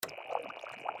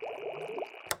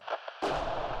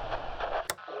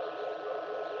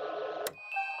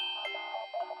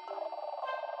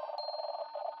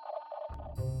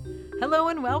Hello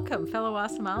and welcome, fellow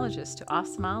ophthalmologists, to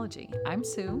Ophthalmology. I'm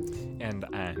Sue. And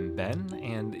I'm Ben,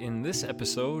 and in this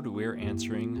episode, we're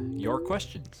answering your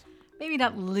questions. Maybe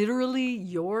not literally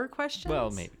your questions.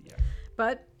 Well, maybe, yeah.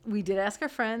 But we did ask our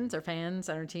friends, our fans,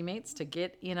 and our teammates to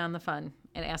get in on the fun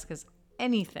and ask us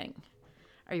anything.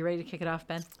 Are you ready to kick it off,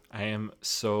 Ben? I am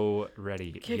so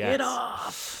ready. Kick yes. it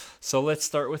off. So let's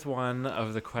start with one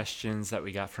of the questions that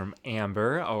we got from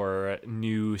Amber, our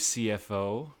new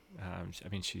CFO.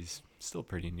 She's still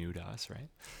pretty new to us, right?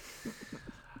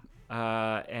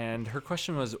 And her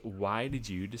question was, why did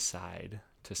you decide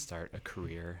to start a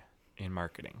career in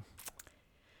marketing?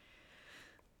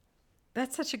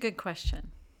 That's such a good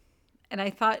question. And I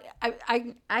thought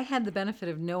I had the benefit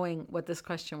of knowing what this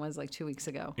question was like 2 weeks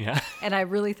ago. Yeah. And I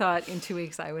really thought in 2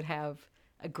 weeks I would have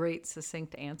a great,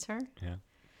 succinct answer. Yeah.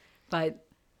 But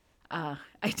I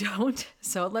don't.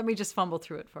 So let me just fumble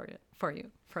through it for you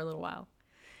for a little while.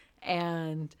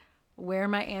 And where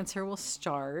my answer will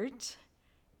start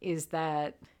is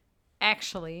that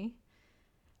actually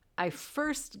I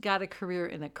first got a career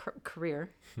in a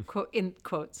in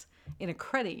quotes, in a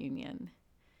credit union.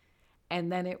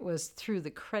 And then it was through the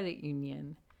credit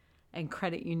union and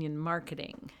credit union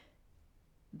marketing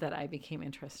that I became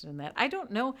interested in that. I don't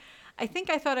know. I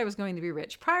think I thought I was going to be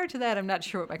rich. Prior to that, I'm not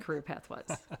sure what my career path was.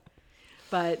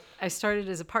 But I started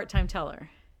as a part-time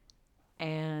teller.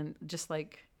 And just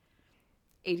like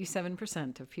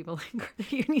 87% of people in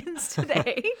credit unions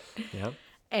today. Yep.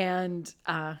 And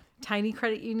tiny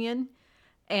credit union.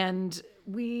 And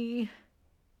we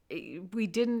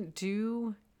didn't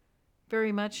do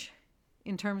very much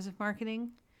in terms of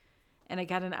marketing. And I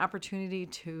got an opportunity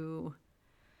to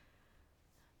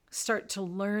start to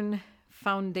learn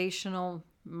foundational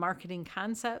marketing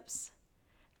concepts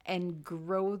and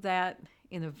grow that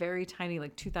in a very tiny,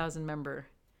 like 2,000 member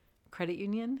credit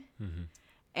union. Mm-hmm.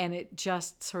 And it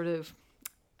just sort of,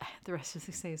 the rest of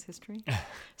this is history,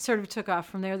 sort of took off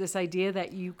from there. This idea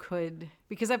that you could,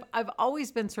 because I've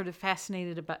always been sort of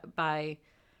fascinated by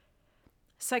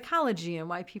psychology and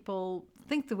why people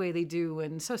think the way they do,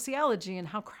 and sociology and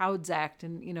how crowds act,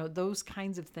 and those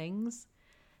kinds of things.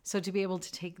 So to be able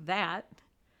to take that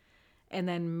and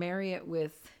then marry it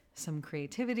with some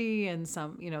creativity and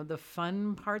some the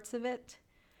fun parts of it,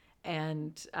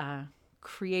 and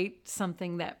create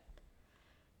something that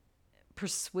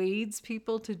persuades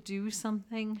people to do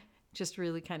something, just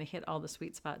really kind of hit all the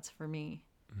sweet spots for me.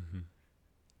 Mm-hmm.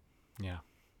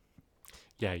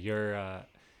 Yeah,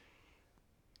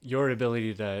 your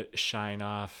ability to shine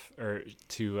off, or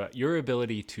to your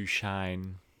ability to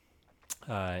shine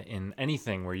in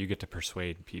anything where you get to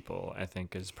persuade people, I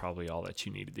think is probably all that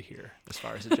you needed to hear as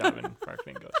far as a job in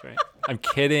marketing goes, right? I'm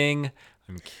kidding.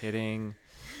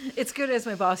 It's good as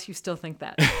my boss, you still think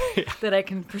that, that I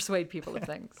can persuade people of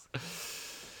things.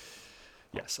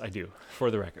 Yes, I do.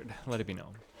 For the record, let it be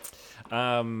known.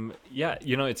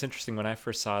 It's interesting. When I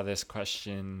first saw this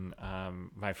question,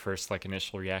 my first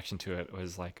initial reaction to it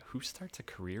was like, who starts a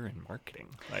career in marketing?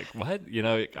 Like, what?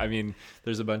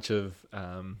 There's a bunch of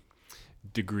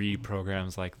degree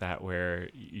programs like that where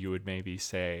you would maybe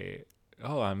say,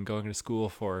 oh, I'm going to school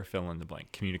for fill in the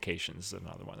blank. Communications is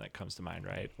another one that comes to mind,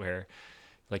 right? Where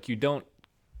you don't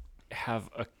have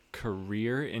a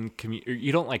career in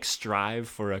you don't strive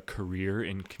for a career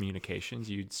in communications.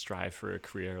 You'd strive for a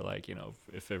career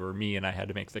if it were me and I had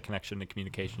to make the connection to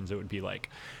communications, it would be like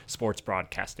sports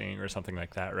broadcasting or something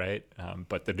like that, right?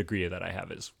 But the degree that I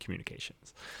have is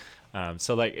communications. I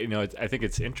think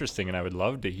it's interesting, and I would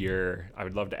love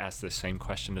to ask the same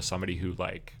question to somebody who,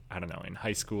 I don't know, in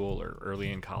high school or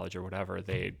early in college or whatever,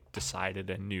 they decided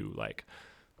and knew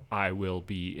I will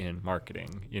be in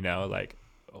marketing,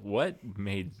 what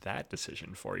made that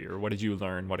decision for you? Or what did you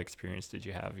learn? What experience did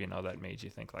you have, that made you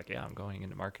think I'm going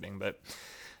into marketing? But,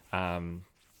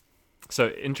 so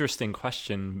interesting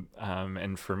question.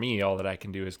 And for me, all that I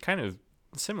can do is kind of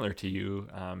similar to you,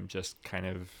 just kind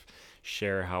of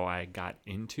share how I got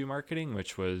into marketing,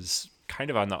 which was kind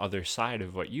of on the other side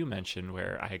of what you mentioned,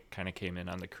 where I kind of came in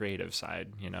on the creative side,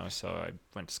 so I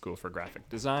went to school for graphic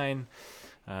design.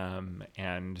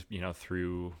 And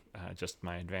through just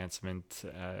my advancement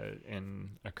in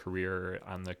a career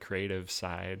on the creative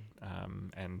side,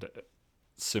 and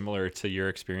similar to your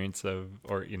experience the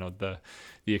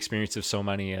experience of so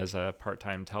many as a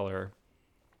part-time teller,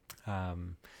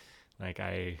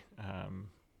 I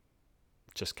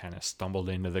just kind of stumbled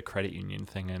into the credit union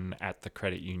thing, and at the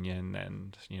credit union,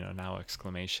 and now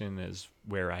Exclamation is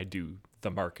where I do the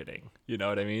marketing, you know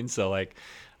what I mean? So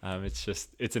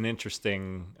it's an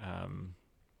interesting,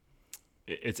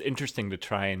 it's interesting to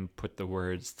try and put the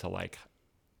words to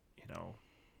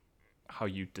how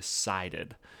you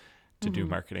decided to do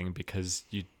marketing because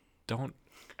you don't.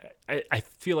 I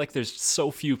feel like there's so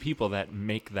few people that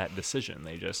make that decision.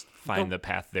 They just find the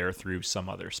path there through some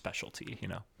other specialty, you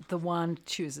know? The wand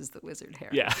chooses the wizard hair.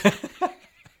 Yeah.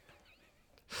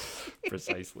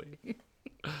 Precisely.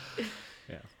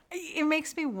 Yeah. It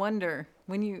makes me wonder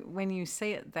when you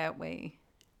say it that way,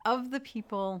 of the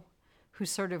people who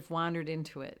sort of wandered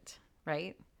into it,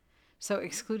 right? So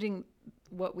excluding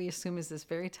what we assume is this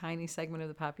very tiny segment of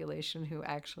the population who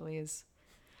actually is,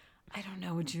 I don't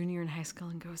know, a junior in high school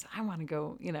and goes, I want to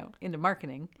go, into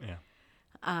marketing.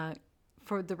 Yeah.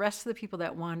 For the rest of the people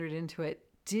that wandered into it,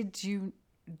 do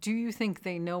you think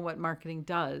they know what marketing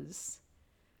does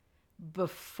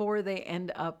before they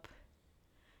end up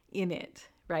in it,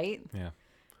 right? Yeah.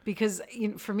 Because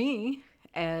for me,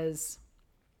 as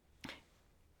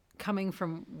coming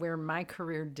from where my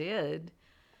career did,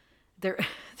 there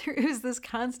is this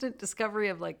constant discovery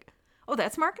of like, oh,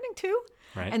 that's marketing too,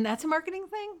 Right. and that's a marketing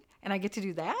thing, and I get to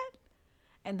do that,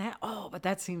 and that. Oh, but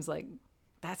that seems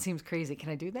crazy. Can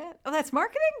I do that? Oh, that's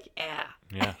marketing. Yeah.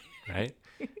 Yeah. Right.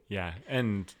 Yeah.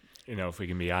 And, if we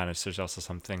can be honest, there's also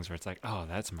some things where it's like, oh,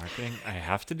 that's marketing. I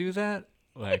have to do that.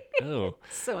 Like, oh,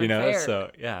 So unfair.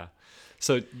 So, yeah.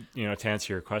 So, to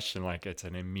answer your question, like it's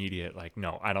an immediate, like,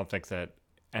 no, I don't think that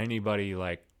anybody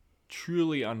like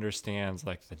truly understands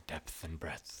like the depth and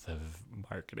breadth of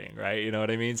marketing, right? You know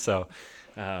what I mean? So,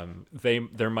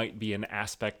 there might be an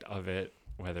aspect of it,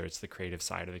 whether it's the creative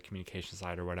side or the communication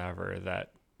side or whatever,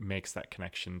 that makes that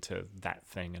connection to that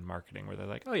thing in marketing where they're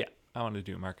like, oh yeah, I want to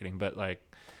do marketing. But like,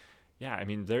 yeah, I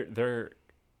mean, there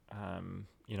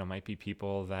might be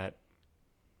people that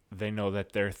they know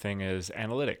that their thing is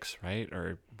analytics, right?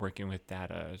 Or working with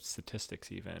data,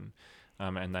 statistics even.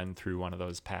 And then through one of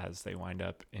those paths, they wind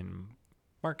up in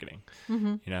marketing,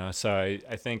 So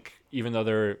I think even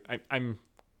though I'm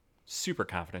super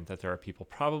confident that there are people,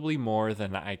 probably more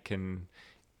than I can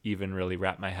even really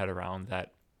wrap my head around,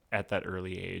 that at that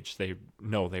early age, they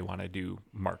know they want to do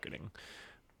marketing.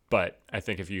 But I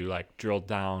think if you like drilled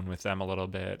down with them a little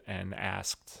bit and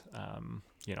asked,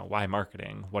 why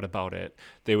marketing? What about it?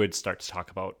 They would start to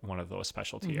talk about one of those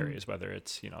specialty areas, whether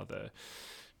it's, the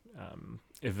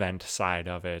event side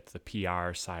of it, the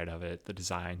PR side of it, the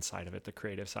design side of it, the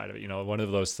creative side of it. One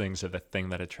of those things are the thing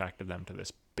that attracted them to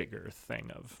this bigger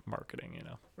thing of marketing,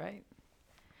 Right.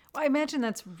 Well, I imagine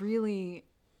that's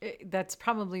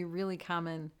probably really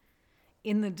common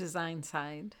in the design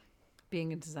side,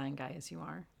 being a design guy as you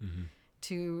are,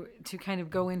 to kind of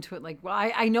go into it like, well,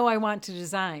 I know I want to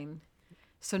design.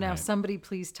 So now somebody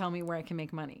please tell me where I can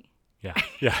make money. Yeah.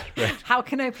 Yeah. Right. How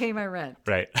can I pay my rent?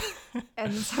 Right.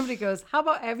 And then somebody goes, how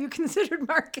about, have you considered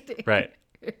marketing? Right.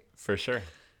 For sure.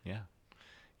 Yeah.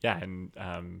 Yeah. And,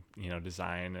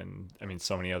 design and I mean,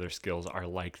 so many other skills are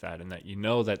like that, and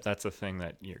that that's a thing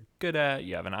that you're good at,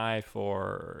 you have an eye for,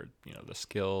 or, the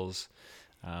skills.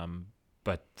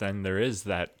 But then there is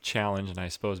that challenge. And I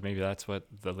suppose maybe that's what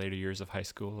the later years of high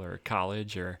school or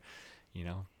college or,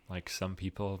 like some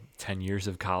people, 10 years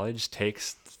of college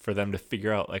takes for them to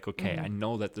figure out like, okay, I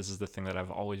know that this is the thing that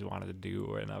I've always wanted to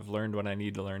do, and I've learned what I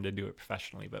need to learn to do it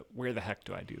professionally, but where the heck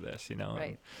do I do this,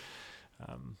 Right.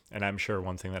 And I'm sure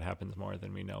one thing that happens more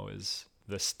than we know is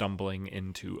the stumbling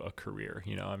into a career.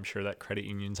 I'm sure that credit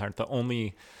unions aren't the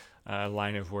only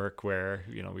line of work where,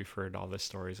 we've heard all the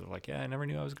stories of like, yeah, I never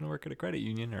knew I was going to work at a credit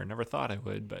union, or never thought I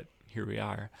would, but here we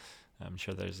are. I'm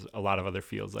sure there's a lot of other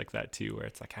fields like that too, where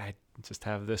it's like, I just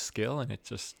have this skill and it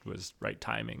just was right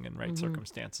timing and right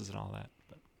circumstances and all that.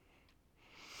 But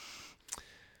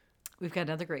We've got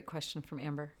another great question from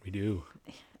Amber. we do.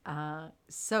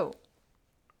 So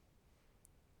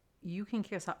you can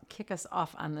kick us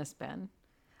off on this, Ben.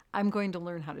 I'm going to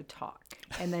learn how to talk,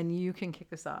 and then you can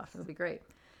kick us off. It'll be great.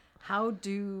 How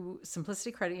do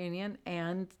Simplicity Credit Union,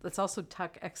 and let's also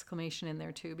tuck exclamation in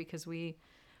there too, because we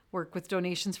work with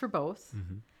donations for both,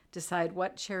 decide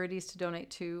what charities to donate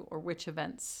to or which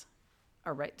events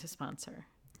are right to sponsor?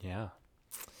 Yeah.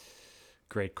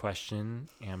 Great question,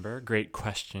 Amber. Great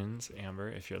questions, Amber,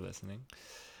 if you're listening.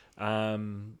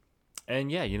 And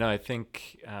yeah, I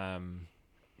think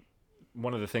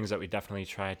one of the things that we definitely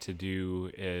try to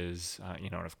do is,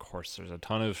 and of course, there's a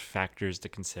ton of factors to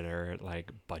consider,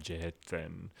 like budget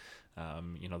and,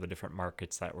 the different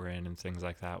markets that we're in and things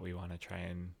like that. We want to try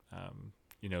and,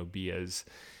 be as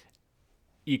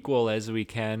equal as we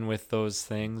can with those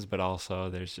things, but also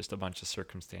there's just a bunch of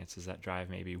circumstances that drive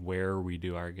maybe where we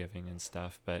do our giving and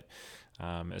stuff. But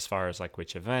as far as like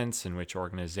which events and which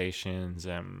organizations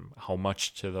and how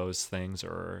much to those things,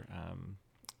 or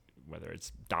whether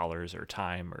it's dollars or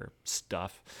time or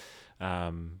stuff,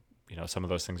 some of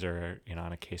those things are,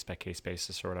 on a case by case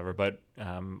basis or whatever. But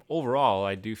overall,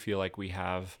 I do feel like we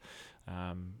have,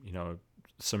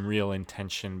 some real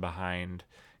intention behind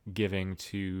giving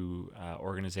to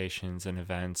organizations and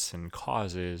events and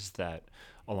causes that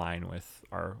align with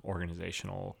our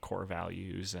organizational core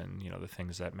values and, the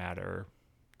things that matter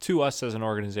to us as an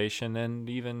organization and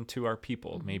even to our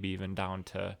people, maybe even down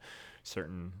to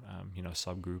certain,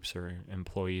 subgroups or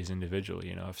employees individually.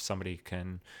 If somebody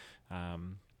can,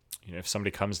 if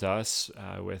somebody comes to us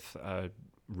with a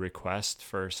request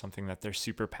for something that they're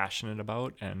super passionate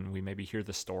about, and we maybe hear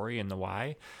the story and the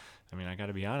why, I mean, I got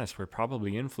to be honest, we're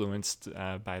probably influenced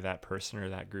by that person or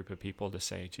that group of people to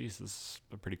say, geez, this is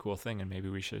a pretty cool thing, and maybe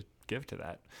we should give to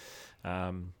that.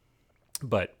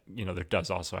 But, there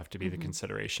does also have to be the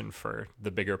consideration for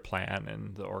the bigger plan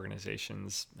and the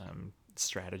organization's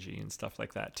strategy and stuff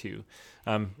like that too.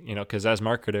 Because as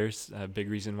marketers, a big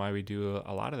reason why we do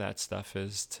a lot of that stuff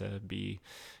is to be,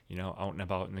 out and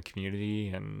about in the community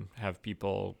and have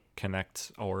people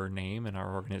connect our name and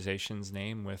our organization's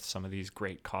name with some of these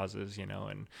great causes,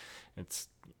 and it's,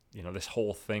 this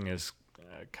whole thing is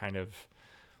kind of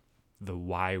the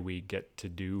why we get to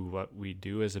do what we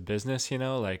do as a business,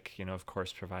 of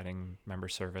course, providing member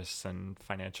service and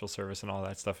financial service and all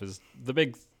that stuff is the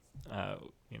big,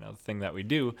 thing that we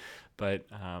do. But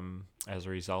as a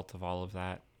result of all of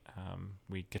that,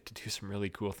 we get to do some really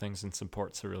cool things and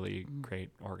support some really great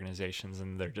organizations.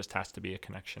 And there just has to be a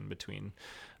connection between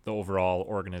the overall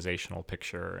organizational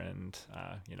picture and,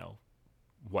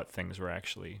 what things we're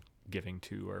actually giving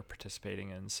to or participating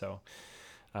in. So,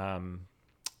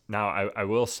 now, I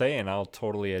will say, and I'll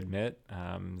totally admit,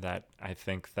 that I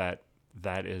think that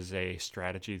is a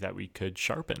strategy that we could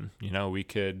sharpen. We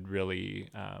could really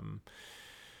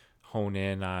hone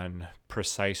in on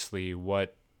precisely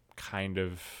what kind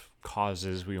of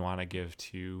causes we want to give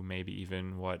to, maybe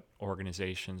even what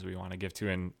organizations we want to give to.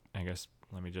 And I guess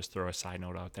let me just throw a side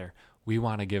note out there. We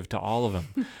want to give to all of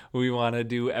them. We want to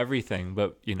do everything,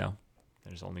 but,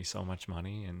 there's only so much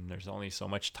money and there's only so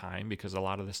much time, because a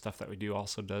lot of the stuff that we do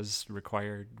also does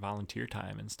require volunteer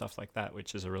time and stuff like that,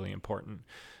 which is a really important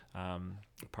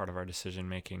part of our decision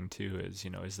making too.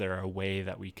 Is there a way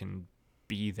that we can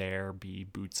be there, be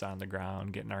boots on the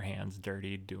ground, getting our hands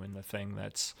dirty, doing the thing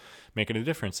that's making a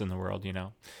difference in the world, and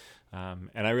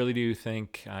I really do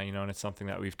think, and it's something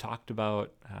that we've talked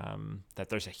about, that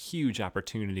there's a huge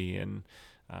opportunity in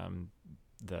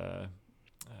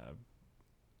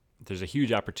there's a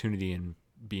huge opportunity in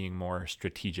being more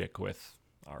strategic with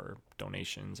our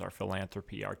donations, our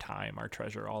philanthropy, our time, our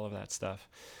treasure, all of that stuff.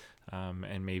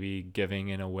 And maybe giving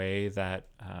in a way that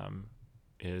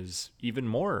is even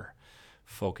more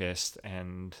focused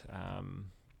and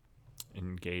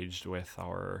engaged with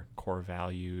our core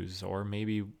values, or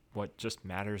maybe what just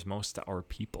matters most to our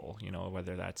people,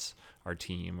 whether that's our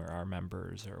team or our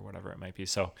members or whatever it might be.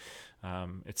 So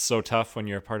it's so tough when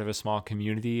you're a part of a small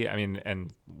community. I mean,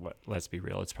 and let's be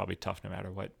real, it's probably tough no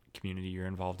matter what community you're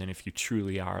involved in. If you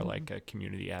truly are like a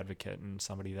community advocate and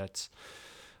somebody that's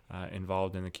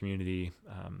involved in the community,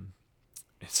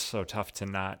 it's so tough to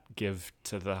not give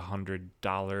to the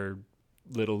 $100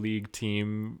 little league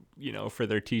team, for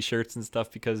their t-shirts and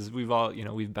stuff, because we've all,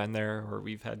 we've been there, or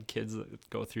we've had kids that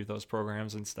go through those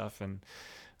programs and stuff. And,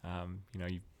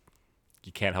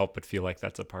 you can't help but feel like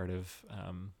that's a part of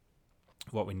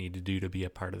what we need to do to be a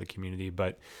part of the community.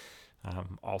 But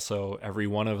also every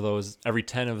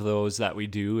 10 of those that we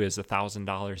do is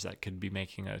 $1,000 that could be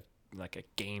making a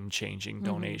game-changing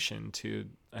donation to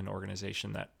an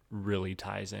organization that really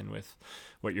ties in with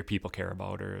what your people care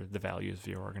about or the values of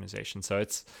your organization. So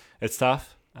it's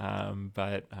tough,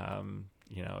 but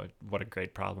what a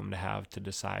great problem to have, to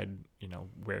decide,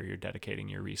 where you're dedicating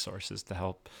your resources to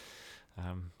help,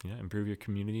 improve your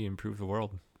community, improve the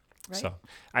world. Right. So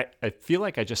I feel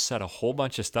like I just said a whole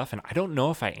bunch of stuff, and I don't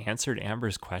know if I answered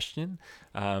Amber's question,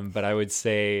 but I would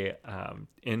say,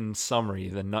 in summary,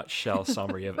 the nutshell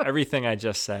summary of everything I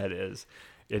just said is,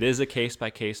 it is a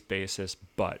case-by-case basis,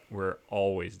 but we're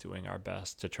always doing our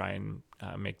best to try and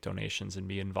make donations and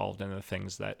be involved in the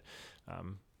things that,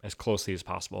 as closely as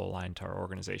possible, align to our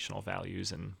organizational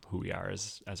values and who we are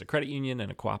as a credit union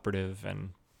and a cooperative,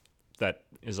 and that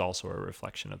is also a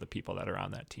reflection of the people that are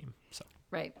on that team. So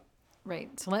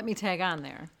Right. So let me tag on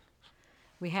there.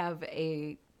 We have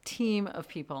a team of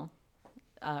people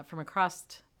from across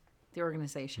the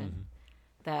organization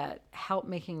that help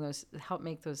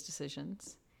make those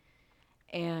decisions.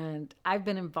 And I've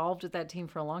been involved with that team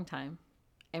for a long time,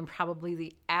 and probably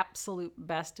the absolute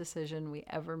best decision we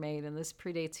ever made, and this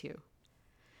predates you,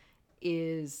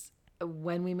 is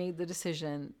when we made the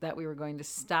decision that we were going to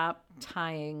stop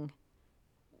tying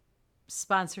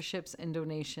sponsorships and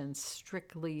donations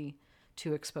strictly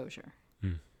to exposure.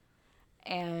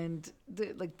 And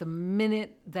the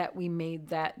minute that we made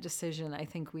that decision, I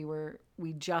think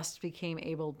we just became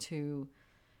able to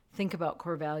think about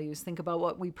core values, think about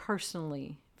what we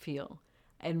personally feel,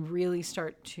 and really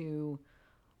start to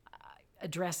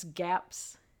address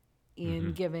gaps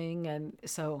in giving. And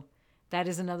so that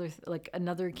is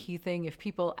another key thing. If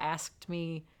people asked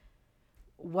me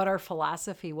what our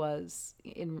philosophy was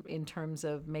in terms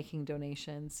of making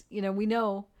donations, we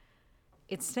know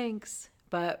it stinks,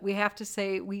 but we have to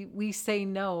say, we say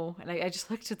no. And I just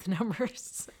looked at the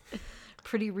numbers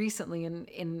pretty recently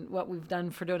in what we've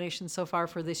done for donations so far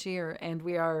for this year. And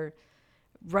we are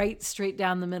right straight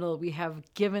down the middle. We have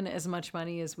given as much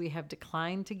money as we have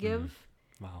declined to give.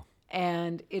 Wow.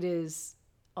 And it is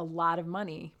a lot of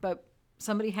money, but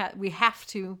we have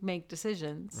to make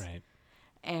decisions. Right.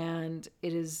 And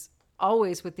it is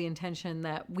always with the intention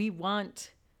that we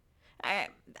want.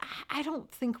 I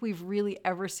don't think we've really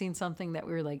ever seen something that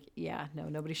we were like, yeah, no,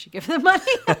 nobody should give them money.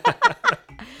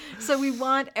 So we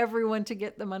want everyone to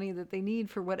get the money that they need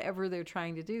for whatever they're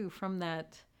trying to do, from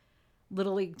that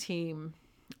Little League team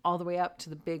all the way up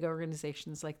to the big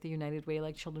organizations like the United Way,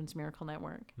 like Children's Miracle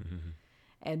Network.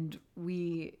 And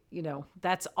we,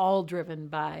 that's all driven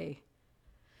by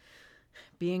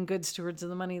being good stewards of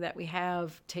the money that we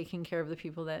have, taking care of the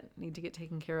people that need to get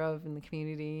taken care of in the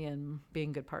community, and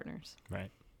being good partners.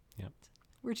 Right. Yep.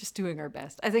 We're just doing our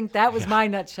best. I think that was my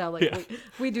nutshell.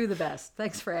 We do the best.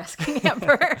 Thanks for asking,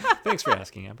 Amber. Thanks for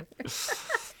asking, Amber.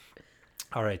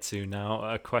 All right, Sue. Now,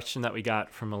 a question that we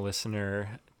got from a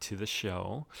listener to the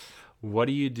show. What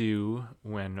do you do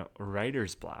when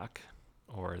writer's block,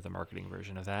 or the marketing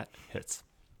version of that, hits?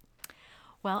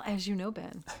 Well, as you know,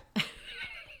 Ben,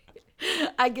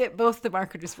 I get both the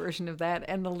marketer's version of that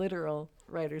and the literal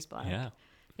writer's block.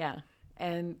 Yeah.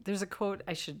 And there's a quote,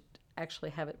 I should actually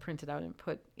have it printed out and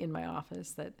put in my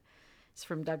office, that is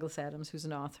from Douglas Adams,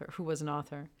 who was an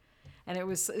author. And it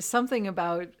was something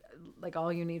about, like,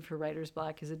 all you need for writer's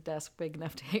block is a desk big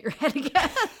enough to hit your head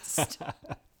against.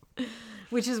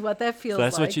 Which is what that feels like.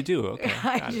 That's what you do. Okay.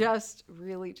 I just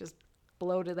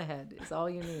blow to the head is all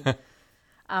you need.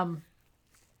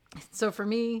 So for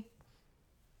me,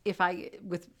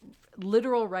 with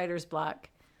literal writer's block,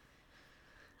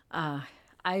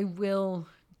 I will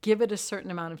give it a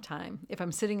certain amount of time. If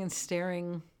I'm sitting and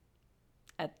staring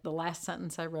at the last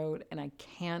sentence I wrote and I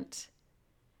can't,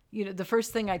 the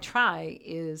first thing I try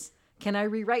is, can I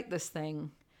rewrite this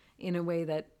thing in a way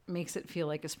that makes it feel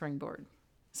like a springboard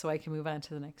so I can move on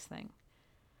to the next thing?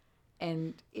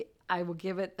 And I will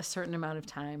give it a certain amount of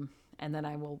time, and then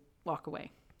I will walk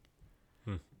away.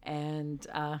 And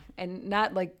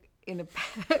not like in a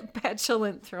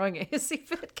petulant, throwing a hissy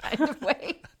fit kind of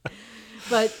way,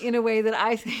 but in a way that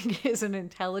I think is an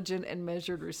intelligent and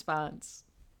measured response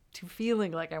to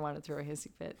feeling like I want to throw a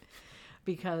hissy fit.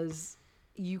 Because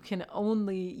you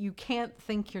can't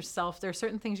think yourself, there are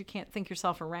certain things you can't think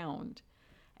yourself around,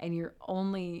 and you're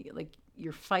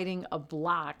fighting a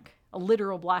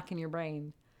literal block in your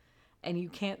brain, and you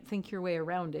can't think your way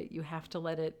around it. You have to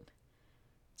let it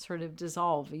sort of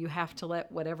dissolve. You have to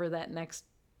let whatever that next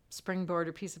springboard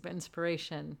or piece of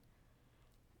inspiration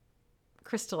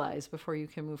crystallize before you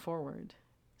can move forward.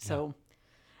 So,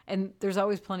 and there's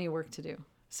always plenty of work to do.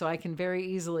 So I can very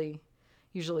easily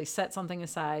usually set something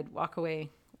aside, walk away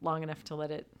long enough to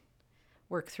let it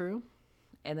work through,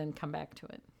 and then come back to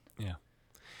it. Yeah.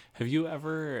 Have you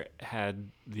ever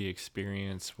had the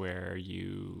experience where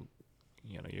you're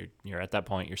at that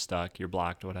point, you're stuck, you're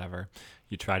blocked, whatever.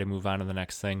 You try to move on to the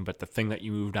next thing, but the thing that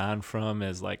you moved on from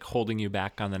is like holding you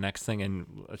back on the next thing,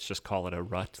 and let's just call it a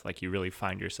rut. Like you really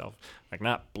find yourself like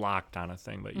not blocked on a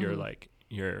thing, but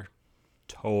you're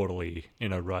totally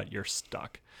in a rut. You're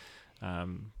stuck.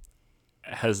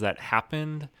 Has that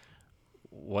happened?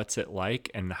 What's it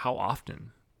like, and how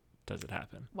often does it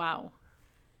happen? Wow.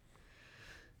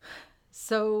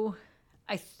 So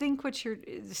I think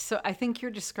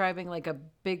you're describing like a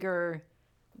bigger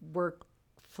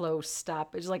workflow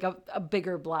stoppage, like a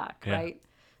bigger block, right?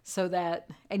 So that,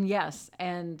 and yes,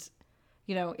 and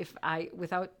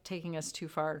without taking us too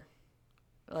far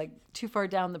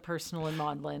down the personal and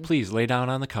maudlin. Please lay down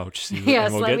on the couch, Sue,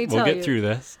 yes, and we'll get through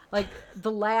this. Like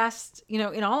the last,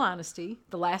 in all honesty,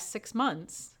 the last 6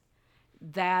 months,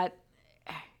 that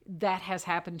has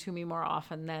happened to me more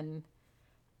often than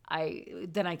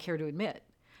I care to admit.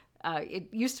 It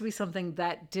used to be something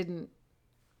that didn't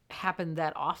happen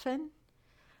that often.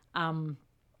 And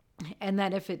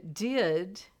that if it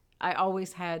did, I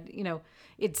always had,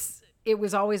 it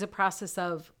was always a process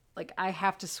of like, I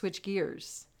have to switch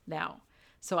gears now.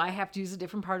 So I have to use a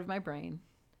different part of my brain.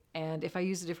 And if I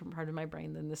use a different part of my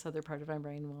brain, then this other part of my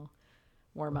brain will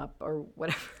warm up or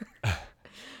whatever.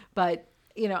 But,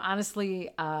 honestly,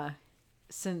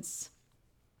 since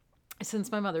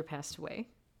my mother passed away,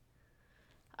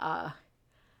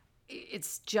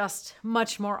 it's just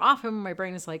much more often my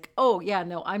brain is like, oh, yeah,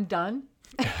 no, I'm done.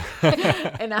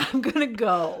 And I'm going to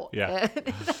go. Yeah.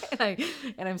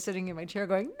 And I'm sitting in my chair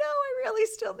going, no, I really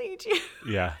still need you.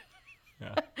 Yeah.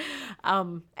 Yeah.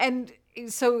 And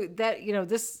so that,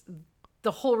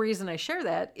 the whole reason I share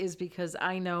that is because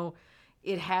I know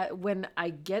when I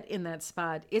get in that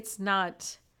spot, it's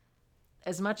not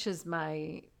as much as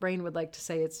my brain would like to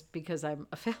say it's because I'm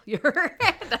a failure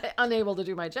and unable to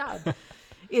do my job.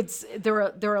 There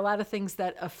are a lot of things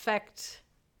that affect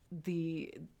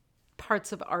the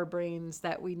parts of our brains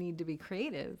that we need to be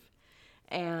creative.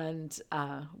 And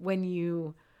when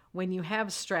you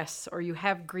have stress or you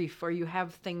have grief or you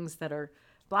have things that are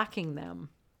blocking them,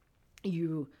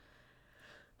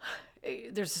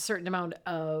 there's a certain amount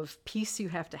of peace you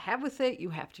have to have with it. You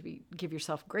have to give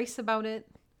yourself grace about it.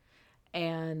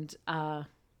 And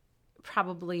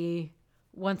probably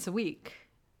once a week,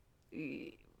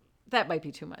 that might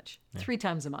be too much. Yeah. 3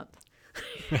 times a month.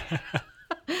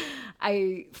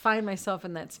 I find myself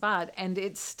in that spot, and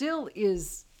it still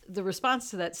is, the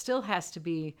response to that still has to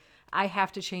be, I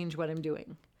have to change what I'm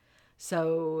doing.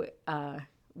 So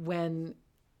when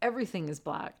everything is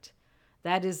blocked,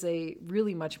 that is a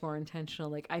really much more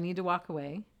intentional, like, I need to walk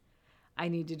away. I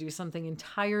need to do something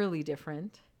entirely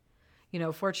different.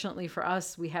 Fortunately for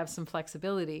us, we have some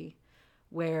flexibility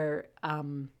where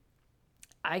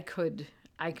I could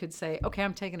say, okay,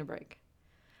 I'm taking a break.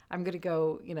 I'm going to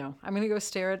go, I'm going to go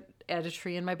stare at a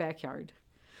tree in my backyard.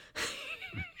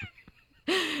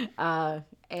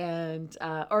 And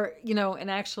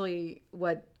actually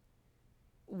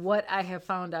what I have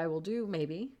found I will do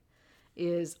maybe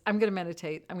is I'm going to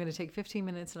meditate. I'm going to take 15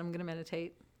 minutes and I'm going to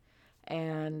meditate.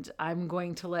 And I'm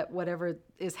going to let whatever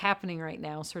is happening right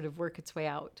now sort of work its way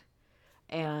out.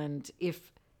 And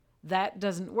if that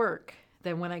doesn't work,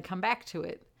 then when I come back to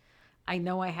it, I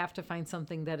know I have to find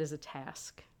something that is a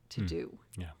task to do.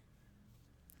 Yeah.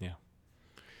 Yeah.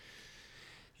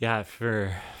 Yeah.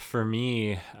 For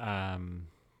me,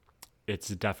 it's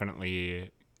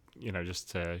definitely,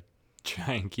 just to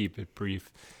try and keep it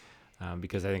brief,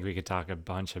 because I think we could talk a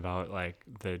bunch about like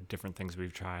the different things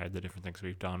we've tried, the different things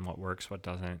we've done, what works, what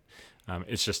doesn't.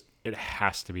 It's just, it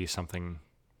has to be something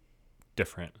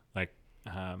different. Like,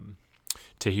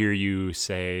 to hear you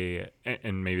say,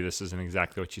 and maybe this isn't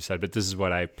exactly what you said, but this is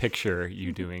what I picture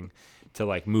you doing, to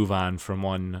like move on from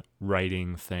one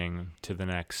writing thing to the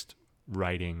next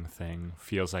writing thing,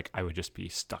 feels like I would just be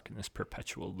stuck in this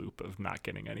perpetual loop of not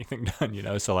getting anything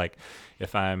done, So like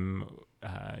if I'm,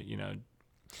 and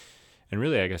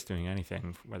really, I guess doing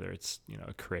anything, whether it's,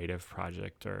 a creative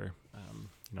project or,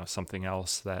 something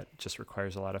else that just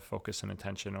requires a lot of focus and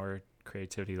attention or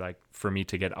creativity, like for me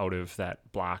to get out of that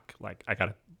block, like I got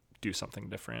to do something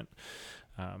different,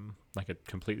 like a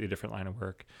completely different line of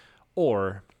work,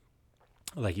 or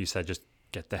like you said, just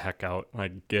get the heck out,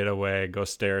 like get away, go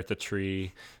stare at the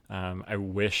tree. I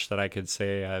wish that I could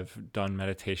say I've done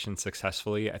meditation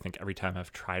successfully. I think every time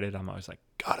I've tried it, I'm always like,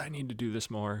 God, I need to do this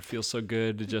more. It feels so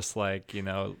good to just like,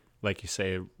 like you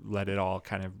say, let it all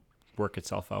kind of work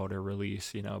itself out or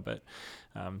release, but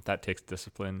that takes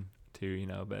discipline too,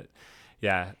 but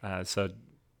yeah. So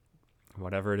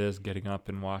whatever it is, getting up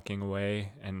and walking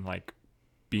away and like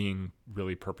being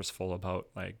really purposeful about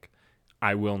like,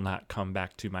 I will not come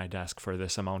back to my desk for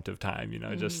this amount of time,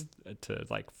 just to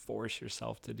like force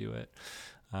yourself to do it.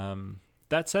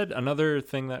 That said, another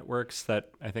thing that works that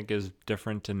I think is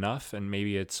different enough, and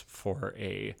maybe it's for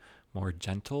a more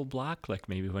gentle block, like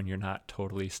maybe when you're not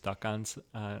totally stuck on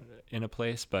in a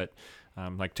place, but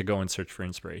like to go and search for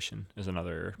inspiration is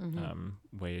another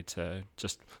way to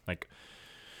just like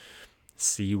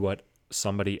see what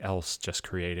somebody else just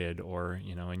created, or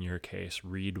in your case,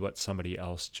 read what somebody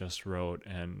else just wrote.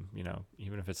 And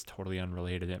even if it's totally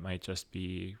unrelated, it might just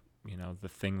be the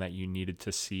thing that you needed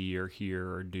to see or hear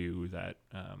or do that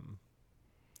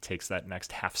takes that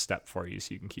next half step for you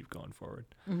so you can keep going forward.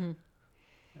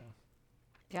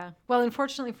 Yeah. Well,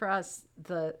 unfortunately for us,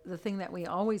 the thing that we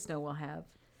always know we'll have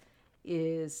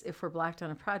is, if we're blocked on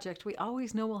a project, we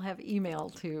always know we'll have email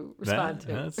to respond to.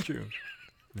 That's true.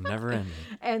 Never ending.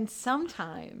 And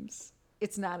sometimes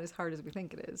it's not as hard as we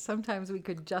think it is. Sometimes we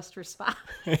could just respond.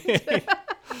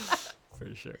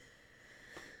 For sure.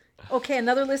 Okay,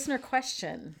 another listener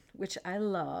question, which I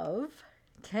love.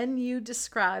 Can you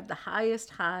describe the highest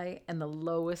high and the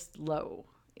lowest low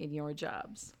in your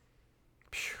jobs?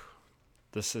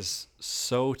 this is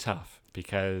so tough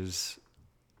because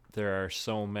there are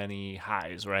so many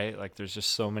highs, right? Like there's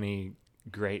just so many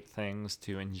great things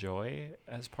to enjoy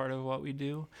as part of what we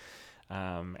do.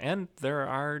 And there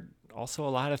are also a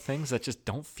lot of things that just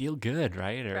don't feel good,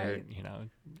 right? Or, Right.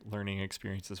 learning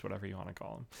experiences, whatever you want to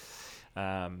call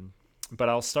them. But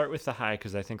I'll start with the high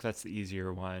because I think that's the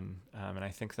easier one. And I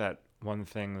think that one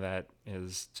thing that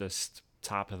is just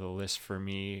top of the list for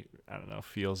me, I don't know,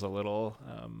 feels a little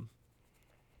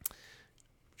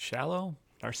shallow,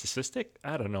 narcissistic.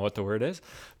 I don't know what the word is,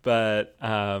 but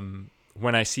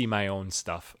when I see my own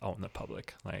stuff out in the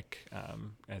public, like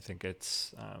I think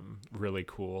it's really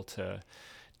cool to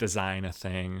design a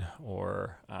thing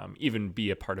or even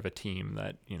be a part of a team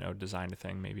that designed a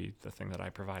thing. Maybe the thing that I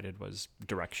provided was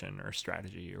direction or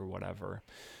strategy or whatever,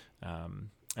 and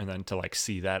then to like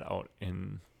see that out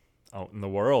in the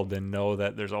world and know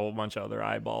that there's a whole bunch of other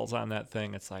eyeballs on that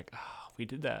thing. It's like, oh, we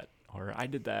did that, or I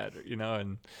did that,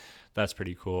 and that's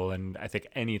pretty cool. And I think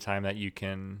anytime that you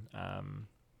can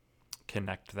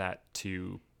connect that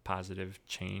to positive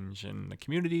change in the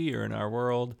community or in our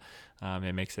world,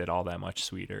 it makes it all that much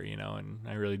sweeter, and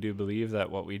I really do believe that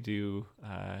what we do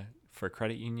for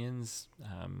credit unions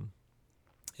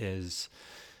is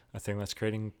a thing that's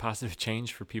creating positive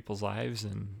change for people's lives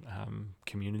and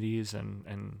communities and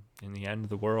in the end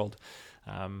the world.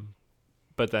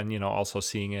 But then also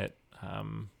seeing it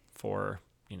for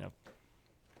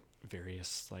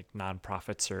various like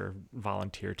nonprofits or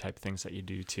volunteer type things that you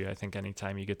do too. I think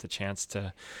anytime you get the chance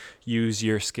to use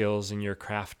your skills and your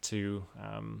craft to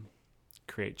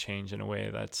create change in a way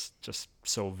that's just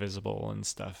so visible and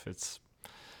stuff, that's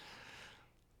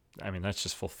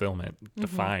just fulfillment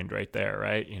defined right there,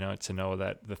 right? To know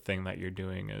that the thing that you're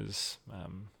doing is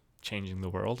changing the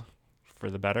world for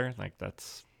the better, like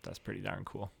that's pretty darn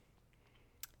cool.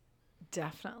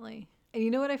 Definitely. And you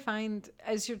know what I find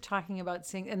as you're talking about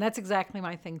seeing, and that's exactly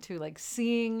my thing too, like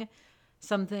seeing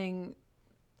something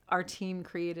our team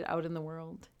created out in the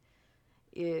world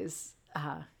is,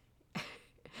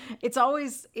 it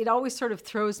always sort of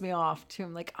throws me off too.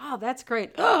 I'm like, oh, that's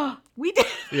great. Oh, we did.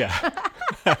 Yeah.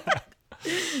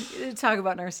 Talk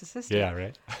about narcissistic. Yeah,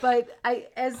 right. But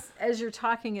as you're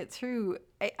talking it through,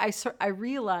 I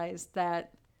realized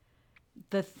that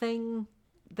the thing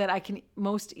that I can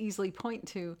most easily point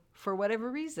to for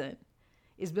whatever reason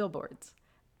is billboards.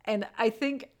 And I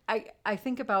think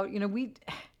about,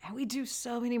 we do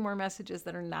so many more messages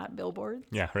that are not billboards.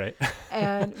 Yeah, right.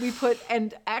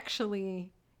 And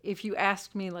actually, if you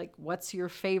ask me like, what's your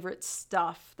favorite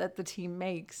stuff that the team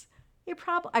makes,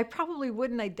 I probably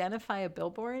wouldn't identify a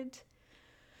billboard,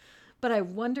 but I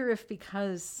wonder if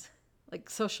because like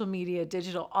social media,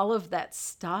 digital, all of that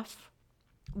stuff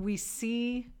we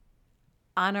see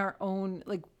on our own,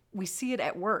 like we see it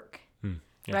at work, yeah.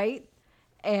 right?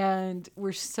 And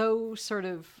we're so sort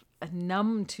of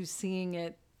numb to seeing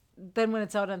it. Then when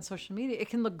it's out on social media, it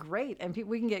can look great and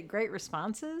we can get great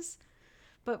responses,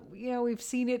 but we've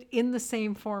seen it in the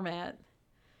same format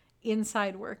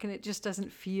inside work and it just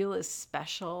doesn't feel as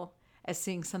special as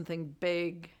seeing something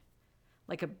big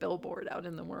like a billboard out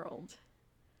in the world,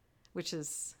 which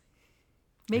is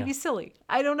maybe silly.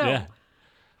 I don't know. Yeah.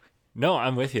 No,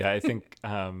 I'm with you. I think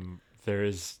there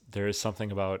is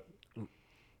something about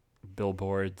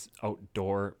billboards,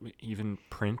 outdoor, even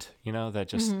print, that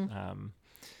just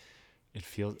it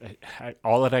feels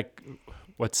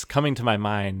what's coming to my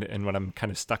mind and what I'm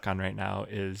kind of stuck on right now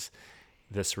is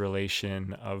this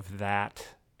relation of that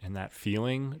and that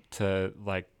feeling to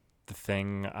like the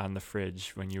thing on the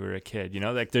fridge when you were a kid.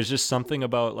 Like there's just something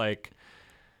about like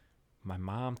my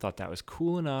mom thought that was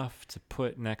cool enough to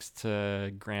put next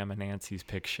to Grandma Nancy's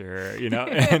picture,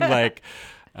 and like,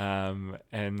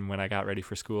 and when I got ready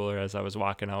for school or as I was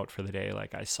walking out for the day,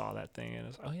 like I saw that thing and I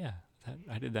was, oh yeah,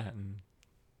 I did that. And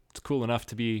it's cool enough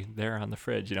to be there on the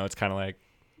fridge. It's kind of like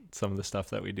some of the stuff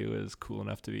that we do is cool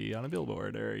enough to be on a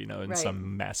billboard or, in Right.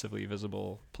 some massively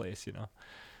visible place, It's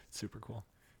super cool.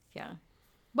 Yeah.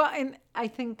 Well, and I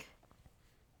think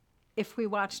if we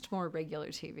watched more regular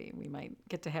TV, we might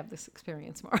get to have this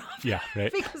experience more often. Yeah,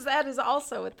 right. Because that is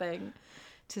also a thing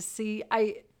to see.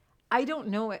 I don't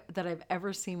know that I've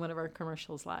ever seen one of our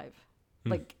commercials live,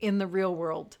 like in the real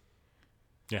world.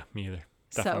 Yeah, me either.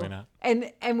 Definitely not.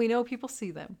 And we know people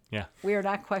see them. Yeah. We are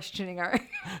not questioning our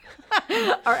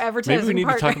our advertising Maybe we need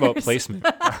partners. to talk about placement.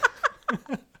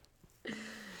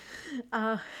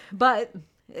 But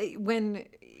when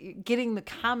getting the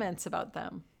comments about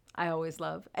them, I always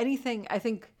love anything. I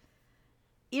think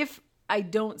if I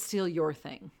don't steal your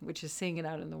thing, which is seeing it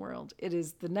out in the world, it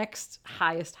is the next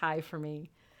highest high for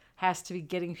me has to be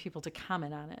getting people to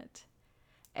comment on it.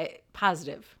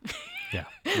 Positive. Yeah.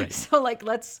 Right. So like,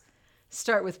 let's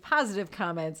start with positive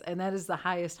comments, and that is the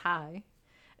highest high,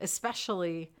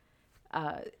 especially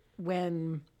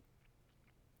when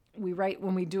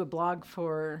when we do a blog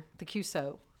for the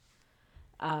QSO,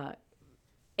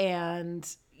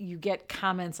 and you get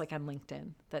comments like on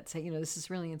LinkedIn that say, this is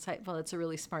really insightful. It's a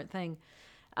really smart thing.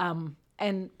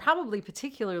 And probably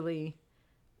particularly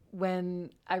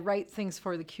when I write things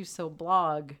for the QSO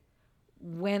blog,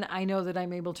 when I know that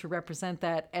I'm able to represent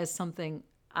that as something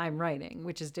I'm writing,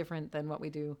 which is different than what we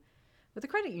do with the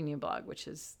credit union blog, which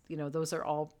is, those are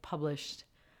all published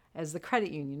as the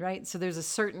credit union, right? So there's a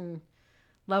certain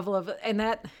level of, and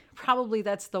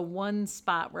that's the one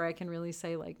spot where I can really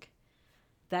say, like,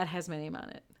 that has my name on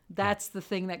it. That's the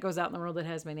thing that goes out in the world that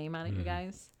has my name on it, you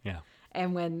guys. Yeah.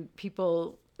 And when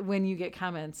you get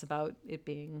comments about it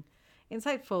being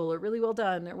insightful or really well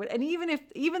done, and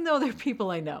even though they're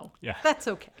people I know, Yeah. that's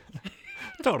okay.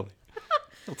 Totally.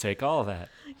 We'll take all of that.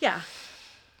 Yeah.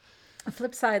 The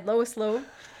flip side, lowest low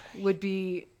would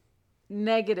be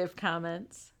negative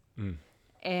comments.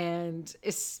 And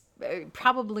it's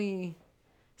probably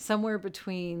somewhere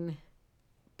between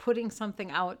putting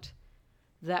something out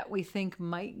that we think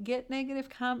might get negative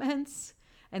comments,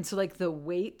 and so like the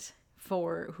wait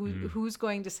for who's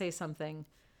going to say something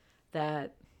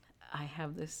that I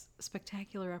have this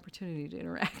spectacular opportunity to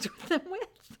interact with them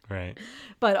with. Right.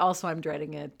 But also I'm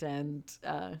dreading it, and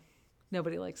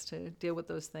nobody likes to deal with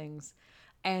those things.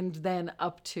 And then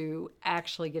up to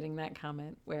actually getting that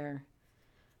comment where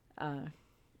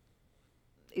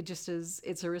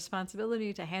it's a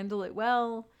responsibility to handle it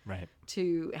well, Right.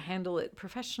 to handle it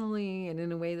professionally and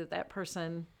in a way that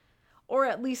person, or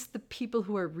at least the people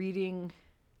who are reading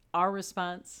our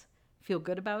response, feel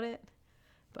good about it.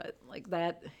 But like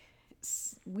that,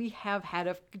 we have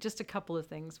had just a couple of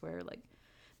things where like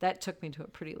that took me to a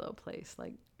pretty low place.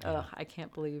 Like, I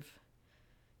can't believe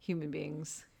human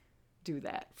beings do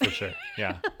that. For sure.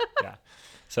 Yeah. Yeah.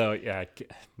 So yeah,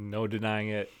 no denying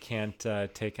it. Can't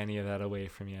take any of that away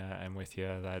from you. I'm with you.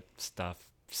 That stuff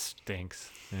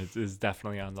stinks. It is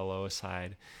definitely on the low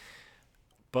side.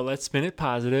 But let's spin it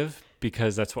positive,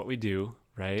 because that's what we do,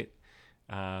 right?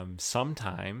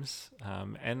 Sometimes,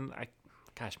 and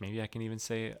maybe I can even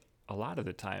say a lot of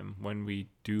the time when we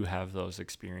do have those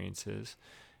experiences,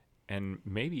 and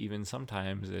maybe even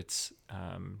sometimes it's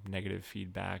negative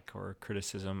feedback or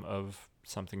criticism of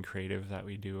something creative that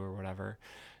we do or whatever,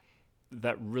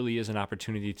 that really is an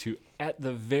opportunity to, at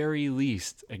the very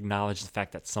least, acknowledge the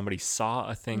fact that somebody saw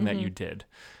a thing that you did.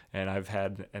 And I've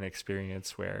had an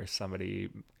experience where somebody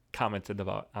commented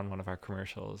on one of our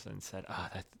commercials and said,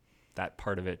 that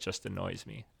part of it just annoys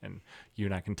me. And you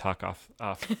and I can talk off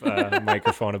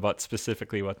microphone about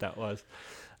specifically what that was.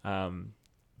 And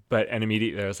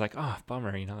immediately I was like, oh,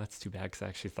 bummer, that's too bad, because I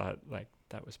actually thought like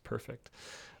that was perfect.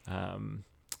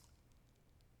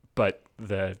 But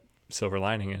the silver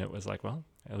lining in it was like, well,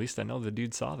 at least I know the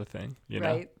dude saw the thing, right.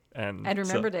 know, and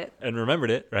remembered it. And remembered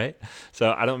it, right?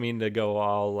 So I don't mean to go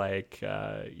all like,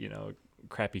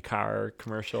 crappy car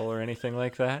commercial or anything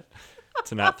like that,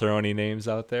 to not throw any names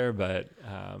out there, but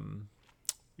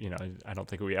I don't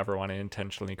think we ever want to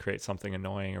intentionally create something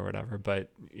annoying or whatever. But,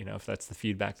 if that's the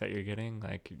feedback that you're getting,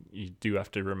 like, you do have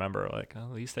to remember, like,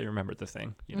 at least they remembered the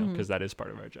thing, because that is part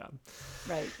of our job.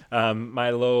 Right. My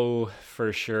low,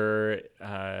 for sure,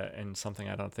 and something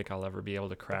I don't think I'll ever be able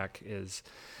to crack, is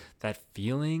that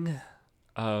feeling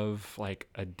of like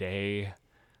a day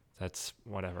that's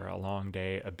whatever, a long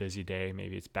day, a busy day.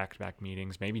 Maybe it's back-to-back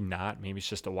meetings, maybe not. Maybe it's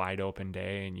just a wide open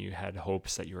day and you had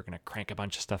hopes that you were going to crank a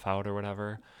bunch of stuff out or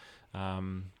whatever.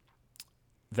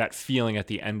 That feeling at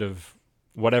the end of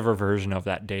whatever version of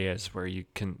that day is, where you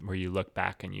look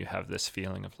back and you have this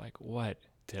feeling of like, what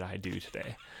did I do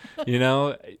today?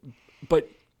 But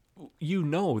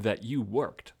that you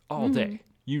worked all day.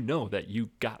 That you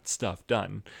got stuff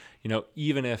done.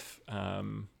 Even if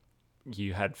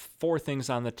you had 4 things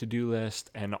on the to-do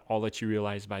list, and all that you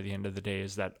realize by the end of the day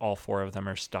is that all 4 of them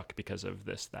are stuck because of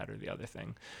this, that, or the other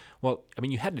thing. Well,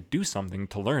 you had to do something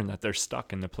to learn that they're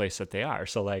stuck in the place that they are.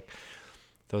 So like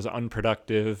those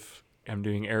unproductive, I'm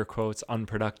doing air quotes,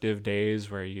 unproductive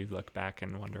days where you look back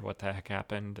and wonder what the heck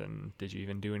happened, and did you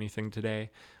even do anything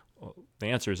today? Well, the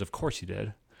answer is, of course you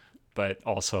did. But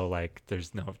also, like,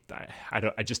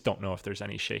 I just don't know if there's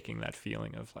any shaking that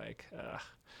feeling of like,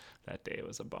 that day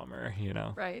was a bummer,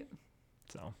 Right.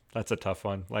 So that's a tough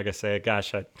one. Like I say,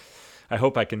 gosh, I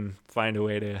hope I can find a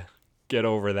way to get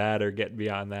over that or get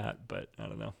beyond that, but I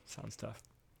don't know. Sounds tough.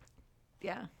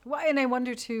 Yeah. Well, and I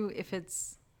wonder too if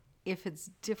it's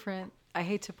different. I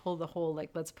hate to pull the whole like,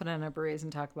 let's put on our berets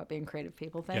and talk about being creative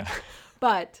people thing. Yeah.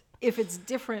 But if it's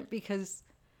different because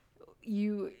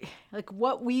you like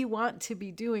what we want to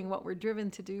be doing, what we're driven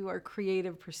to do are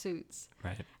creative pursuits.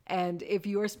 Right. And if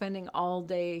you're spending all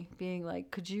day being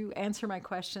like, could you answer my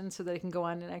question so that I can go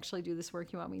on and actually do this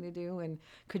work you want me to do? And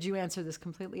could you answer this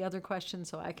completely other question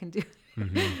so I can do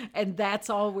and that's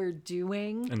all we're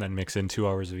doing. And then mix in 2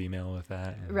 hours of email with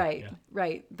that. And, Right, yeah.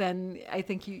 right. Then I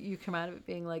think you come out of it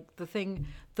being like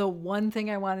the one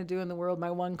thing I want to do in the world,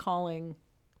 my one calling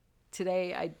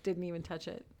today, I didn't even touch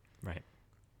it. Right.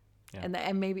 Yeah.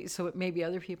 And maybe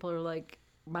other people are like,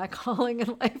 my calling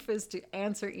in life is to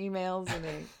answer emails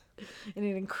in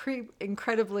an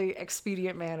incredibly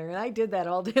expedient manner. And I did that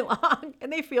all day long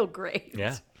and they feel great.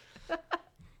 Yeah.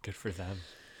 Good for them.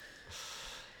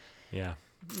 Yeah.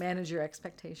 Manage your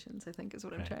expectations, I think is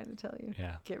what I'm trying to tell you.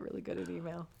 Yeah. Get really good at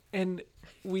email. And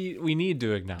we need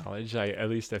to acknowledge, at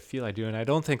least I feel I do, and I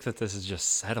don't think that this is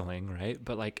just settling, right?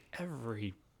 But like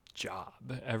every job,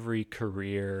 every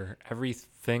career,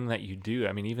 everything that you do,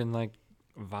 I mean, even like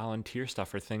volunteer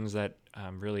stuff or things that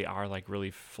really are like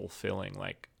really fulfilling,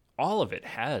 like all of it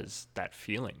has that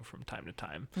feeling from time to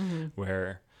time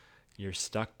where you're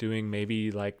stuck doing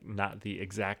maybe like not the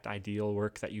exact ideal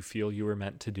work that you feel you were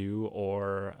meant to do,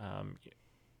 or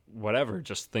whatever,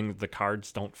 just things, the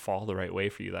cards don't fall the right way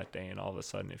for you that day, and all of a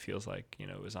sudden it feels like, you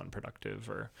know, it was unproductive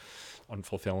or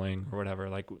unfulfilling or whatever.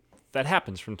 Like that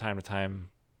happens from time to time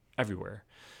everywhere.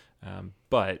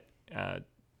 But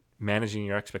managing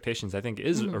your expectations, I think,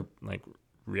 is like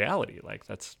reality. Like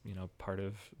that's, you know, part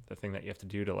of the thing that you have to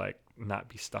do to like not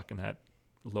be stuck in that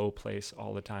low place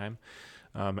all the time.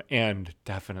 And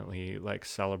definitely like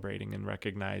celebrating and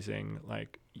recognizing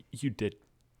like you did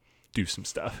do some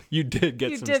stuff. You did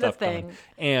get some stuff done.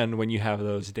 And when you have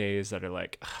those days that are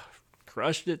like, oh,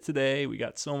 crushed it today, we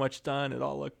got so much done, it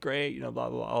all looked great, you know, blah,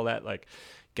 blah, blah, all that, like,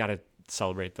 got to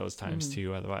celebrate those times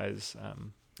too. Otherwise,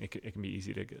 it can be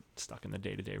easy to get stuck in the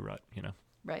day-to-day rut, you know?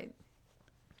 Right.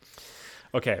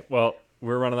 Okay, well,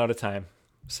 we're running out of time.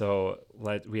 So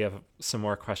we have some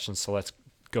more questions. So let's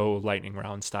go lightning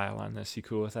round style on this. You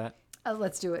cool with that?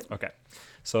 Let's do it. Okay.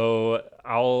 So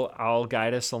I'll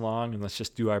guide us along, and let's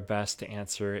just do our best to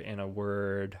answer in a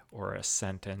word or a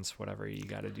sentence, whatever you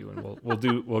got to do, and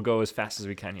we'll go as fast as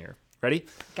we can here. Ready?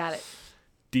 Got it.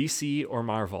 DC or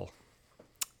Marvel?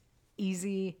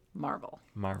 Easy. Marvel.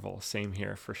 Marvel. Same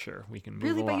here for sure. We can move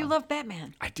really, along. but you love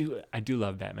Batman. I do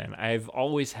love Batman. I've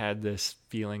always had this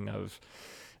feeling of,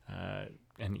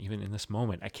 and even in this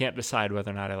moment, I can't decide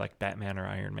whether or not I like Batman or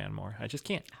Iron Man more. I just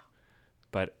can't.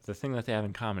 But the thing that they have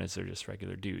in common is they're just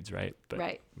regular dudes, right?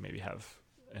 But maybe have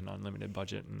an unlimited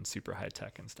budget and super high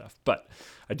tech and stuff. But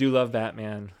I do love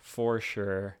Batman for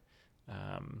sure.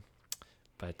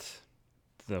 But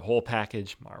the whole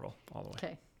package, Marvel, all the way.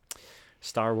 Okay.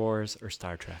 Star Wars or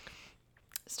Star Trek?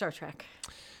 Star Trek.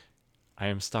 I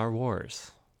am Star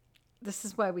Wars. This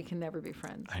is why we can never be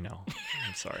friends. I know.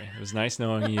 I'm sorry. It was nice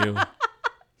knowing you.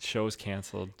 Show's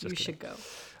canceled. You should go.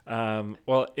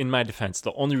 Well, in my defense,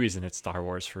 the only reason it's Star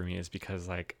Wars for me is because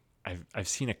like I've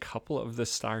seen a couple of the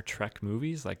Star Trek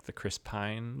movies, like the Chris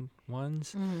Pine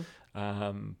ones,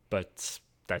 but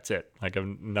that's it. Like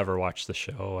I've never watched the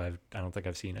show. I don't think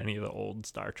I've seen any of the old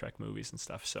Star Trek movies and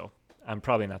stuff. So I'm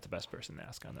probably not the best person to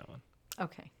ask on that one.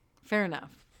 Okay, fair enough.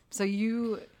 So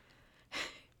you,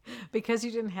 because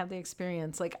you didn't have the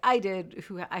experience like I did,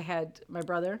 I had my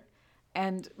brother.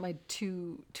 And my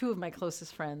two of my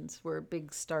closest friends were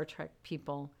big Star Trek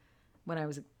people when I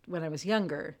was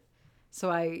younger.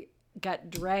 So I got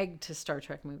dragged to Star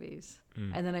Trek movies,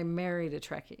 and then I married a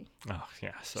Trekkie. Oh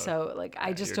yeah. So like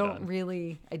I just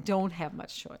I don't have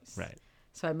much choice. Right.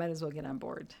 So I might as well get on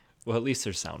board. Well, at least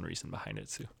there's sound reason behind it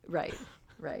too. Right.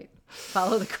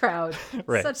 Follow the crowd.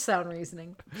 Right. Such sound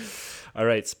reasoning. All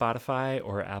right, Spotify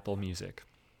or Apple Music?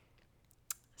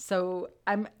 So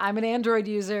I'm an Android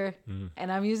user,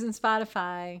 and I'm using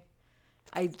Spotify.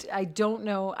 I don't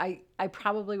know. I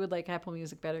probably would like Apple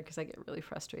Music better because I get really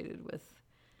frustrated with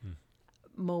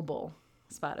mobile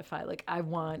Spotify. Like I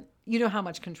want, you know how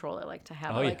much control I like to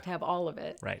have. I like to have all of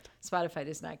it. Right. Spotify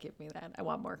does not give me that. I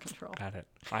want more control. Got it.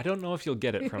 I don't know if you'll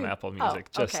get it from Apple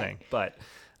Music, just saying. But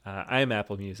I am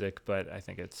Apple Music, but I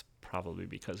think it's probably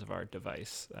because of our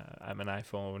device. I'm an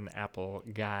iPhone Apple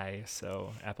guy,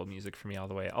 so Apple Music for me all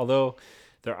the way. Although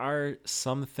there are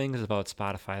some things about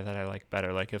Spotify that I like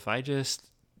better. Like if I just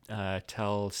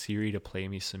tell Siri to play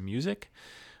me some music,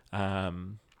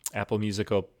 Apple Music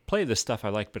will play the stuff I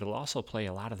like, but it'll also play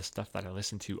a lot of the stuff that I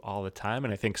listen to all the time.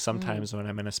 And I think sometimes when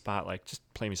I'm in a spot, like just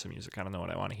play me some music, I don't know what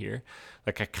I want to hear.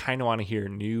 Like I kind of want to hear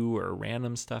new or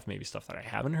random stuff, maybe stuff that I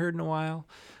haven't heard in a while.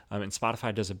 And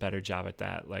Spotify does a better job at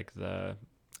that. Like the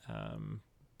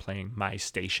playing my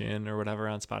station or whatever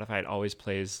on Spotify. It always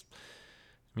plays,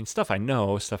 I mean, stuff I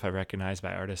know, stuff I recognize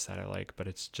by artists that I like, but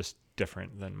it's just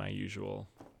different than my usual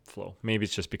flow. Maybe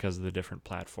it's just because of the different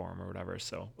platform or whatever.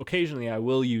 So occasionally I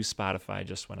will use Spotify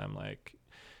just when I'm like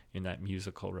in that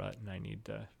musical rut and I need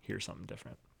to hear something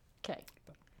different. Okay.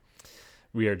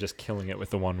 We are just killing it with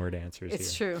the one-word answers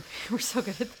It's here. true. We're so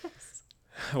good at this.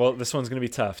 Well, this one's going to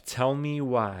be tough. Tell me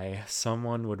why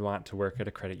someone would want to work at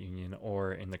a credit union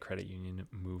or in the credit union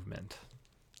movement.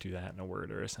 Do that in a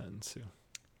word or a sentence, Sue.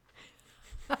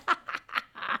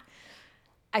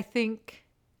 I think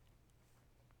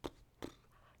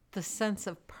the sense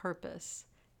of purpose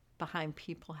behind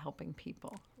people helping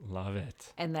people, Love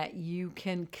it. and that you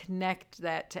can connect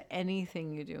that to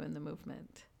anything you do in the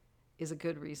movement, is a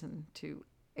good reason to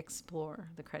explore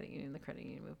the credit union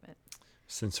movement.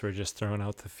 Since we're just throwing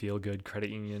out the feel-good credit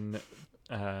union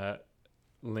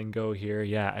lingo here,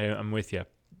 yeah, I'm with you.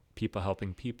 People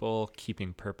helping people,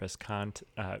 keeping purpose constant,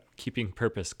 keep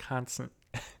purpose constant.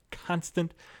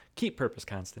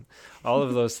 All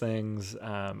of those things,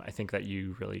 I think that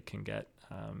you really can get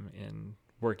in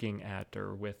working at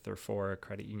or with or for a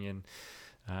credit union,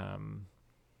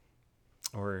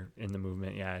 or in the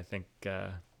movement. Yeah, I think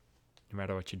no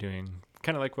matter what you're doing,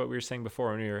 kind of like what we were saying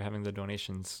before when we were having the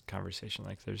donations conversation,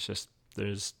 like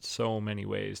there's so many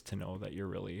ways to know that you're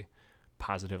really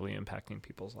positively impacting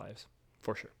people's lives,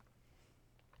 for sure.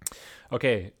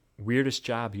 Okay, weirdest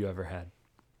job you ever had?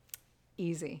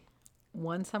 Easy.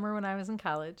 One summer when I was in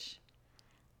college,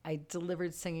 I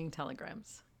delivered singing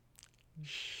telegrams.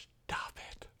 Stop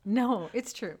it. No,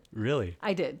 it's true. Really?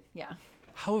 I did, yeah.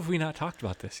 How have we not talked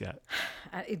about this yet?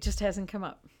 It just hasn't come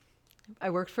up. I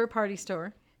worked for a party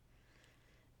store,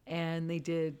 and they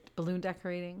did balloon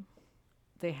decorating.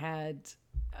 They had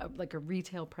like a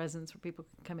retail presence where people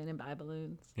could come in and buy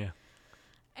balloons. Yeah.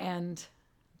 And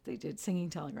they did singing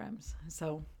telegrams.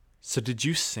 So did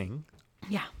you sing?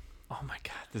 yeah, Oh my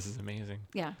God, this is amazing.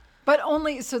 yeah.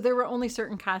 So there were only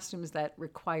certain costumes that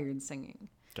required singing.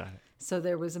 Got it. So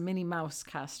there was a Minnie Mouse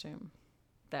costume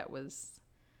that was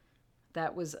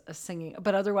a singing,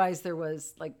 but otherwise there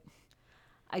was like,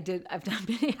 I did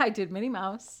Minnie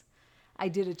Mouse. I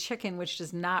did a chicken, which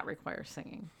does not require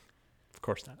singing. Of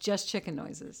course not. Just chicken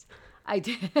noises. I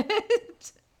did.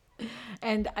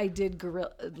 And I did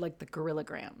the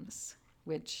gorillograms,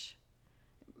 which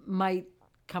might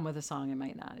come with a song, it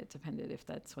might not. It depended if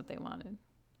that's what they wanted.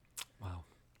 Wow.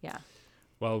 Yeah.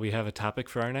 Well, we have a topic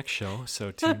for our next show,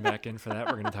 so tune back in for that.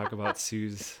 We're going to talk about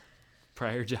Sue's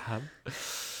prior job.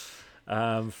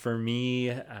 For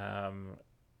me, I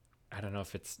don't know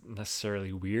if it's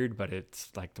necessarily weird, but it's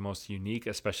like the most unique,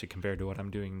 especially compared to what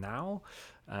I'm doing now.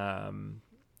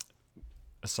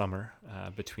 A summer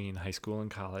between high school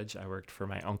and college, I worked for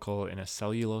my uncle in a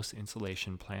cellulose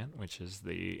insulation plant, which is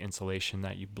the insulation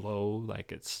that you blow,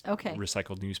 like it's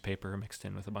recycled newspaper mixed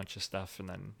in with a bunch of stuff, and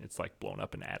then it's like blown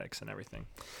up in attics and everything.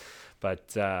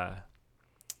 But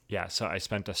yeah, so I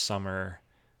spent a summer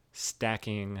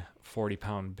stacking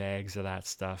 40-pound bags of that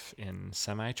stuff in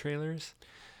semi-trailers.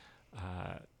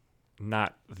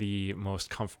 Not the most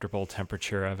comfortable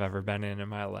temperature I've ever been in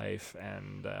my life,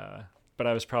 and but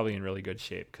I was probably in really good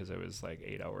shape because it was like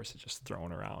 8 hours of just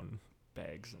throwing around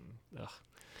bags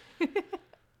and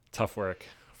tough work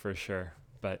for sure,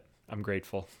 but I'm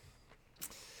grateful.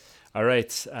 All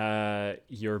right,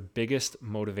 your biggest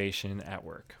motivation at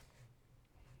work?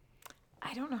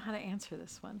 I don't know how to answer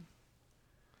this one.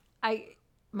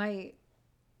 My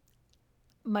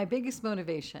biggest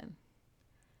motivation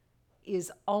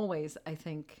is always, I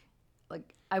think,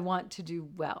 like I want to do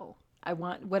well. I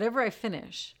want whatever I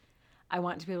finish, I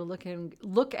want to be able to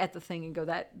look at the thing and go,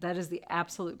 that is the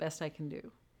absolute best I can do.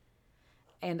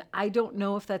 And I don't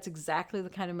know if that's exactly the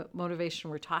kind of motivation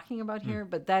we're talking about here,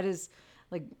 but that is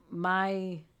like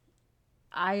I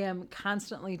am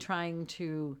constantly trying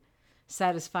to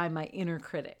satisfy my inner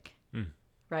critic,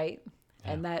 right?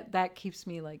 Yeah. And that keeps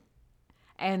me like,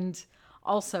 and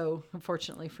also,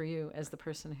 unfortunately for you, as the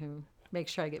person who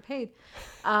makes sure I get paid,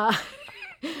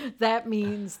 that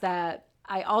means that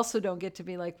I also don't get to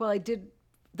be like, well, I did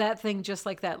that thing just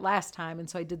like that last time, and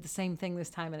so I did the same thing this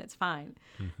time, and it's fine.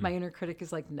 Mm-hmm. My inner critic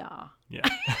is like, nah, yeah,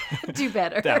 do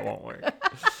better. That won't work.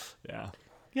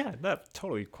 Yeah, that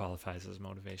totally qualifies as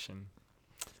motivation.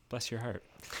 Bless your heart.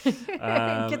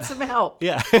 Get some help.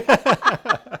 Yeah.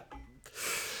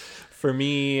 For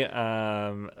me,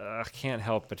 I can't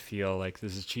help but feel like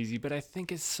this is cheesy, but I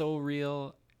think it's so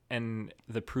real. And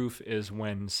the proof is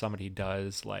when somebody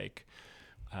does like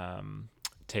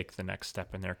take the next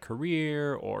step in their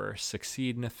career or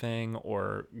succeed in a thing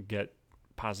or get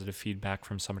positive feedback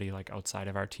from somebody like outside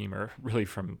of our team, or really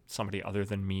from somebody other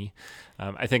than me.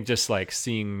 I think just like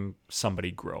seeing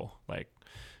somebody grow, like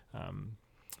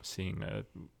seeing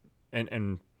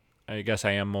and I guess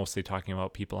I am mostly talking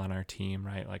about people on our team,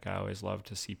 right? Like I always love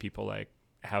to see people like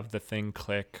have the thing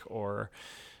click, or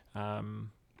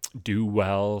do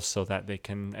well so that they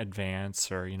can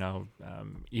advance, or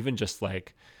even just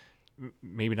like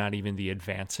maybe not even the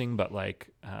advancing, but like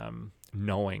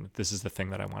knowing this is the thing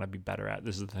that I want to be better at.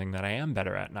 This is the thing that I am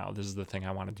better at now. This is the thing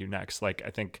I want to do next. Like, I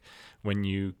think when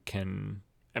you can,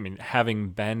 I mean, having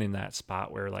been in that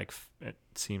spot where like it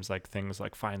seems like things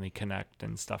like finally connect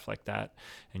and stuff like that,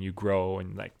 and you grow,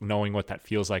 and like knowing what that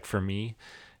feels like for me,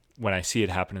 when I see it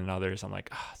happen in others, I'm like,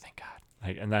 oh, thank God.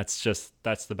 Like, and that's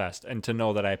the best. And to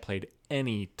know that I played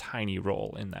any tiny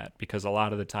role in that, because a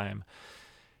lot of the time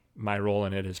my role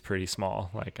in it is pretty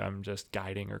small. Like I'm just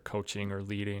guiding or coaching or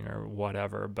leading or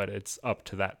whatever, but it's up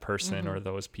to that person or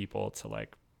those people to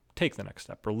like take the next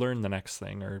step or learn the next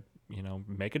thing, or,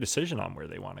 make a decision on where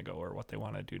they want to go or what they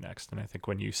want to do next. And I think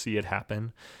when you see it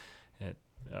happen, it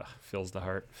fills the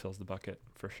heart, fills the bucket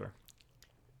for sure.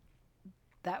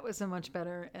 That was a much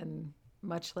better and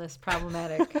much less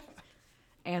problematic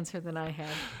answer than I had.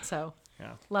 So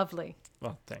Yeah. Lovely.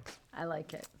 Well, thanks. I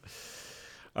like it.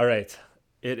 All right.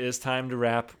 It is time to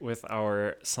wrap with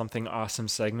our Something Awesome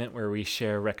segment, where we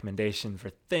share recommendation for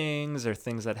things or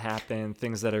things that happen,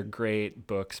 things that are great,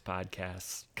 books,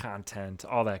 podcasts, content,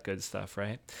 all that good stuff,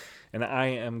 right? And I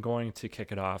am going to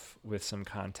kick it off with some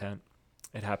content.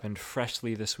 It happened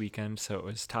freshly this weekend, so it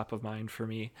was top of mind for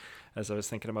me as I was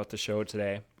thinking about the show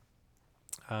today.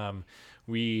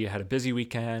 We had a busy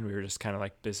weekend. We were just kind of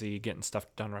like busy getting stuff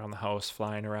done around the house,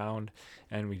 flying around,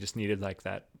 and we just needed like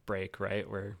that break, right,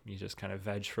 where you just kind of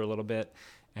veg for a little bit.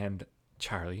 And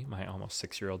Charlie, my almost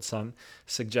 6-year-old son,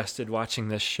 suggested watching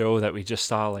this show that we just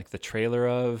saw like the trailer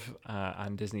of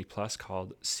on Disney Plus,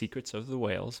 called Secrets of the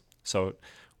Whales. So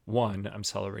one, I'm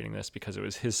celebrating this because it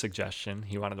was his suggestion.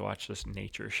 He wanted to watch this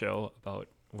nature show about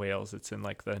whales. It's in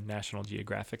like the National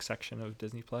Geographic section of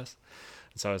Disney Plus.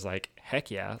 So I was like,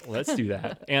 heck yeah, let's do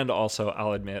that. And also,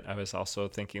 I'll admit, I was also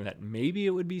thinking that maybe it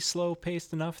would be slow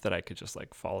paced enough that I could just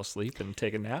like fall asleep and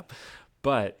take a nap.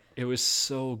 But it was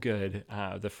so good.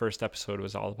 The first episode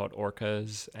was all about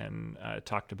orcas, and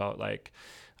talked about like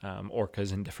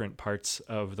orcas in different parts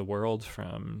of the world,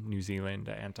 from New Zealand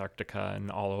to Antarctica and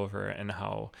all over, and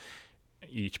how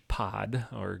each pod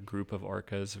or group of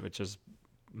orcas, which is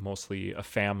mostly a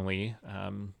family,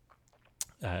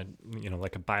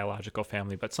 like a biological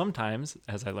family, but sometimes,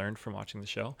 as I learned from watching the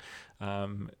show,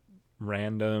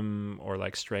 random or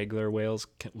like straggler whales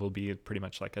will be pretty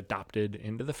much like adopted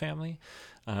into the family.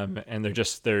 And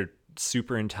they're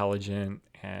super intelligent,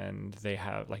 and they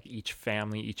have like each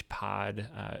family, each pod,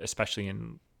 especially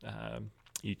in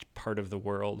each part of the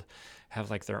world, have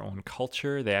like their own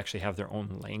culture. They actually have their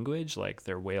own language. Like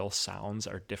their whale sounds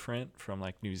are different from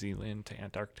like New Zealand to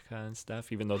Antarctica and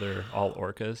stuff, even though they're all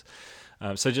orcas.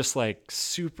 So just like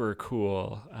super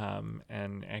cool.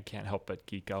 And I can't help but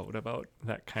geek out about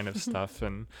that kind of stuff.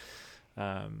 And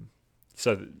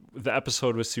so the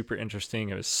episode was super interesting.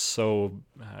 It was so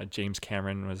James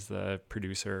Cameron was the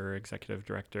producer, executive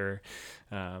director,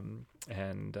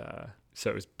 so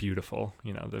it was beautiful.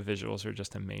 The visuals are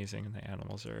just amazing, and the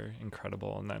animals are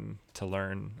incredible. And then to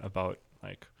learn about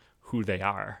like who they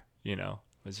are,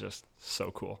 was just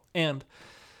so cool. And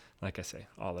like I say,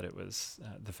 all that it was,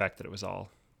 the fact that it was all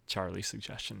Charlie's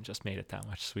suggestion just made it that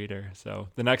much sweeter. So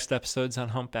the next episode's on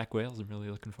humpback whales. I'm really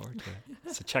looking forward to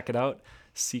it. So check it out.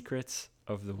 Secrets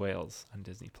of the Whales on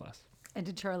Disney Plus. And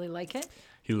did Charlie like it?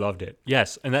 He loved it.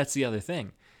 Yes. And that's the other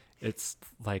thing. It's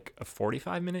like a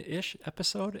 45-minute-ish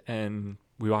episode, and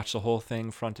we watch the whole thing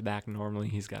front to back. Normally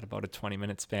he's got about a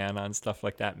 20-minute span on stuff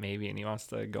like that maybe, and he wants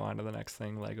to go on to the next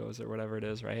thing, Legos or whatever it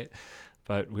is, right?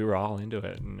 But we were all into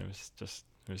it, and it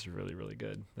was really, really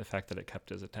good. The fact that it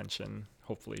kept his attention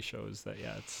hopefully shows that,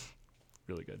 yeah, it's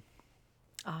really good.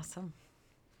 Awesome.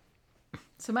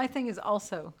 So my thing is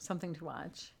also something to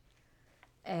watch.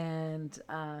 And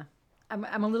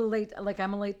I'm a little late. Like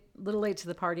little late to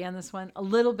the party on this one, a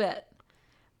little bit,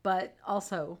 but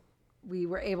also we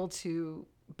were able to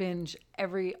binge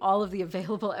all of the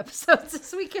available episodes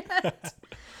this weekend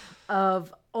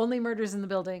of Only Murders in the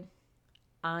Building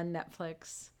on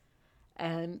Netflix,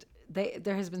 and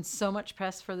there has been so much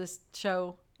press for this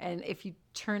show. And if you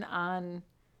turn on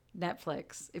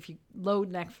Netflix, if you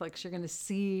load Netflix, you're going to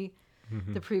see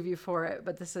the preview for it.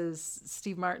 But this is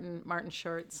Steve Martin, Martin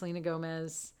Short, Selena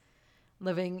Gomez,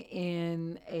 living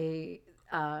in a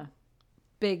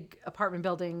big apartment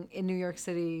building in New York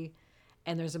City,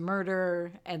 and there's a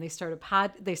murder, and they start a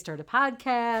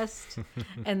podcast,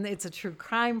 and it's a true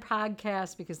crime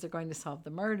podcast because they're going to solve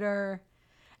the murder.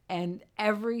 And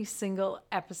every single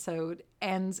episode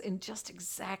ends in just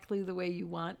exactly the way you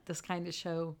want this kind of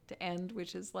show to end,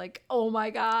 which is like, oh my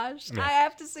gosh, Yeah. I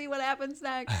have to see what happens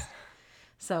next.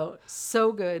 So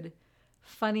good,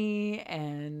 funny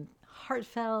and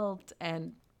heartfelt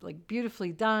and like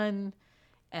beautifully done,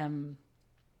 and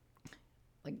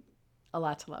like a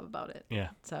lot to love about it. Yeah.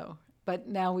 So, but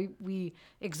now we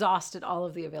exhausted all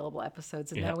of the available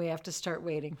episodes, and Yeah. now we have to start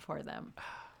waiting for them.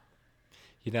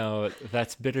 You know,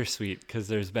 that's bittersweet because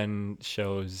there's been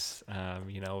shows,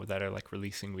 you know, that are like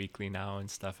releasing weekly now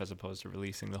and stuff as opposed to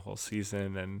releasing the whole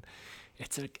season. And I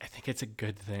think it's a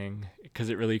good thing because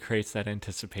it really creates that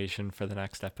anticipation for the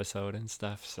next episode and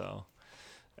stuff. So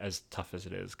as tough as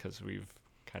it is, because we've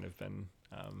kind of been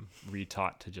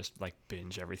retaught to just like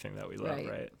binge everything that we love,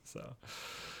 right? So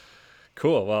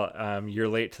cool. Well, you're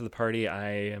late to the party.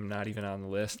 I am not even on the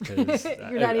list because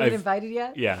You're not even invited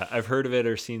yet? Yeah, I've heard of it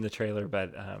or seen the trailer,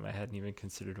 but I hadn't even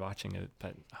considered watching it.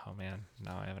 But oh man,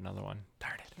 now I have another one.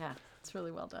 Darn it. Yeah, it's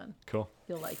really well done. Cool.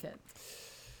 You'll like it.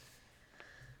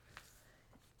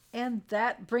 And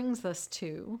that brings us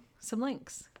to some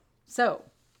links. So,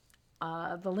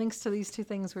 the links to these two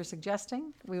things we're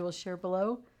suggesting, we will share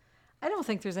below. I don't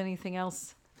think there's anything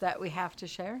else that we have to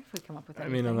share if we come up with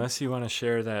anything. I mean, unless you want to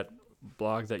share that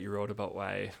blog that you wrote about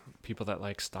why people that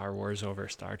like Star Wars over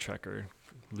Star Trek are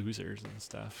losers and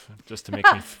stuff, just to make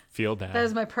me feel bad. That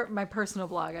is my personal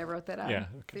blog. I wrote that on. Yeah,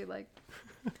 okay. Be like,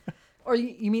 or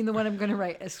you mean the one I'm going to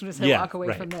write as soon as I walk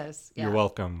away from this? Yeah. You're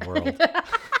welcome, world.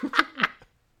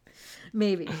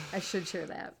 Maybe I should share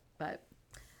that, but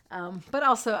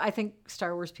also I think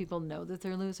Star Wars people know that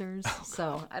they're losers,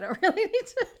 so I don't really need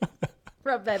to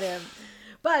rub that in.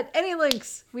 But any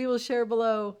links we will share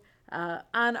below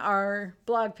on our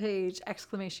blog page,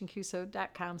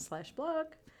 exclamationqso.com/blog,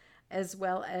 as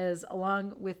well as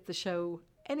along with the show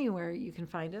anywhere you can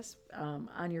find us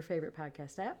on your favorite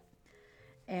podcast app.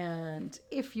 And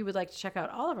if you would like to check out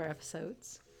all of our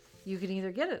episodes, you can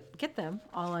either get them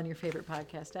all on your favorite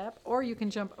podcast app, or you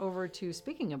can jump over to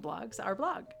Speaking of Blogs, our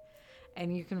blog,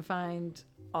 and you can find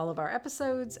all of our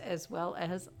episodes as well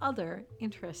as other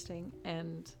interesting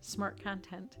and smart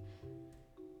content.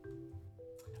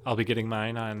 I'll be getting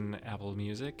mine on Apple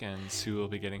Music, and Sue will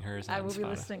be getting hers on Spotify. I will be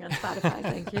listening on Spotify.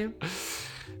 Thank you.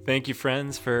 Thank you,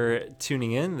 friends, for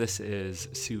tuning in. This is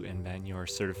Sue and Ben, your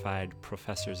certified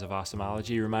professors of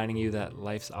awesomology, reminding you that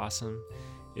life's awesome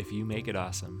if you make it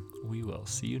awesome. We will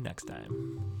see you next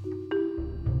time.